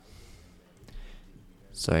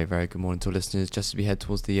So a very good morning to our listeners. Just as we head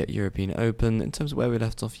towards the European Open, in terms of where we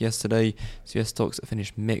left off yesterday, US stocks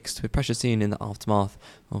finished mixed, with pressure seen in the aftermath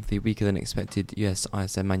of the weaker than expected US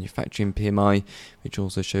ISM manufacturing PMI, which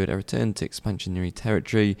also showed a return to expansionary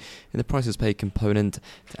territory in the prices paid component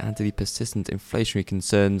to add to the persistent inflationary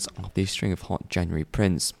concerns of the string of hot January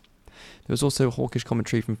prints. There was also hawkish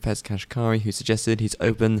commentary from Fed's Kashkari, who suggested he's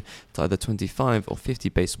open to either 25 or 50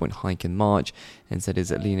 basis point hike in March, and said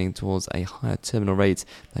he's leaning towards a higher terminal rate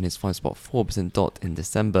than his 5.4% dot in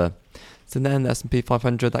December. So then the S&P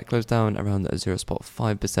 500 that closed down around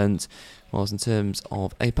 0.5%, whilst in terms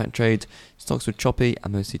of APAC trade, stocks were choppy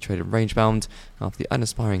and mostly traded range-bound after the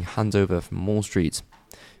unaspiring handover from Wall Street.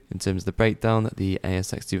 In terms of the breakdown, the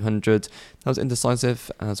ASX 200 that was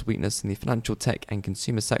indecisive as weakness in the financial, tech and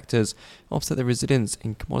consumer sectors offset the resilience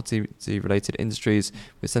in commodity-related industries,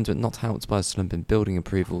 with sentiment not helped by a slump in building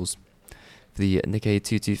approvals. For the Nikkei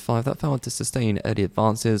 225, that failed to sustain early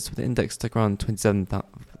advances, with the index stuck around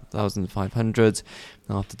 27,500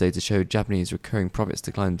 after data showed Japanese recurring profits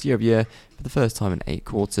declined year-over-year for the first time in 8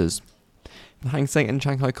 quarters. The Hang Seng and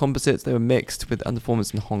Shanghai composites, they were mixed, with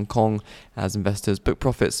underperformance in Hong Kong as investors booked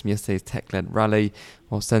profits from yesterday's tech-led rally,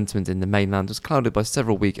 while sentiment in the mainland was clouded by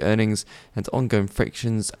several weak earnings and ongoing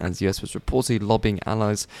frictions, as the US was reportedly lobbying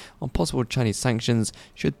allies on possible Chinese sanctions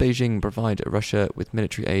should Beijing provide Russia with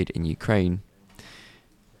military aid in Ukraine.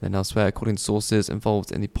 Then elsewhere, according to sources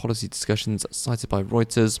involved in the policy discussions cited by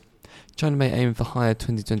Reuters, China may aim for higher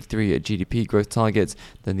 2023 GDP growth targets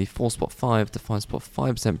than the 4.5 to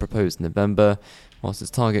 5.5% proposed in November, whilst its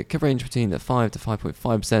target could range between 5 to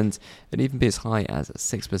 5.5% and even be as high as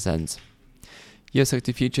 6%. US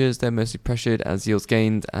equity futures, they're mostly pressured as yields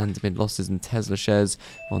gained and amid losses in Tesla shares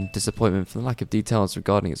on disappointment from the lack of details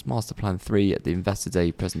regarding its Master Plan 3 at the Investor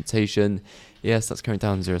Day presentation. Yes, that's currently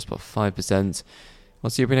down 0.5%.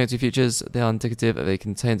 Whilst European equity futures, they are indicative of a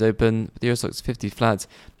contained open, with the Eurostoxx 50 flat,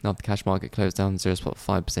 now the cash market closed down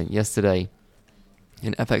 0.5% yesterday.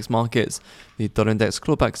 In FX markets, the dollar index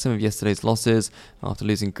clawed back some of yesterday's losses after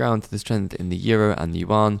losing ground to the strength in the euro and the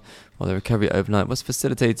yuan, while the recovery overnight was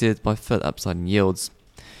facilitated by further upside in yields.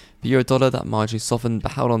 The euro dollar that marginally softened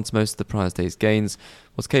but held on to most of the prior day's gains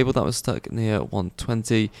was cable that was stuck near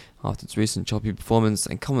 120 after its recent choppy performance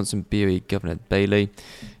and comments from BOE Governor Bailey,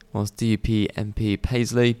 whilst DUP MP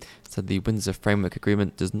Paisley said the Windsor Framework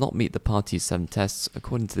Agreement does not meet the party's 7 tests,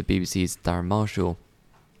 according to the BBC's Darren Marshall.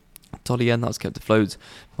 Dollar yen that was kept afloat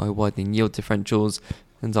by widening yield differentials,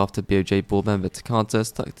 and after BOJ board member Takata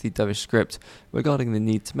stuck to the dovish script regarding the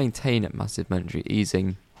need to maintain massive monetary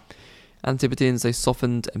easing. Antipodeans, they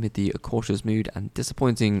softened amid the cautious mood and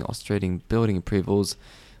disappointing Australian building approvals,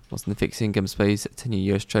 whilst in the fixed income space,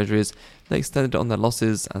 10-year US Treasuries, they extended on their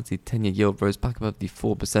losses as the 10-year yield rose back above the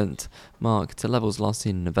 4% mark to levels last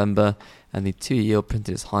seen in November, and the 2-year yield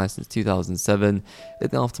printed its highest since 2007 in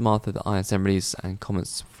the aftermath of the ISM release and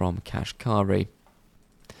comments from Kashkari.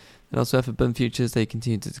 And elsewhere for bond futures, they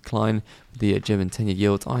continued to decline, with the German 10-year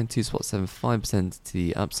yield eyeing 2.75% to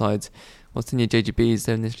the upside, whilst 10-year JGBs,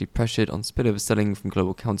 they were initially pressured on spillover selling from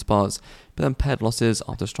global counterparts, but then paired losses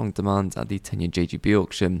after strong demand at the 10-year JGB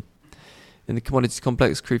auction. In the commodities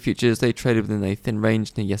complex, crude futures, they traded within a thin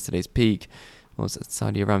range near yesterday's peak, whilst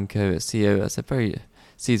Saudi Aramco CEO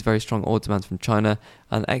sees very strong oil demand from China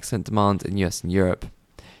and excellent demand in US and Europe.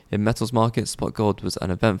 In metals markets, spot gold was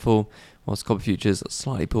uneventful, whilst copper futures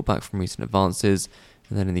slightly pulled back from recent advances.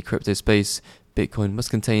 And then in the crypto space, Bitcoin was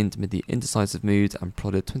contained amid the indecisive mood and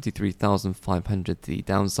prodded 23,500 to the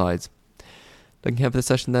downside. Looking ahead for the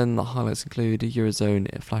session then, the highlights include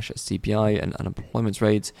Eurozone flash CPI and unemployment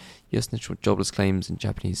rate, US natural jobless claims and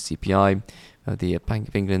Japanese CPI, the Bank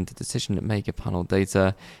of England decision maker panel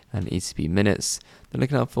data and ECB minutes. Then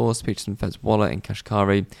looking out for speeches from Fed's Waller and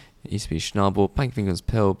Kashkari, ECB Schnabel, Bank of England's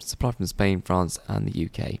Pill, supply from Spain, France and the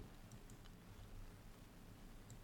UK.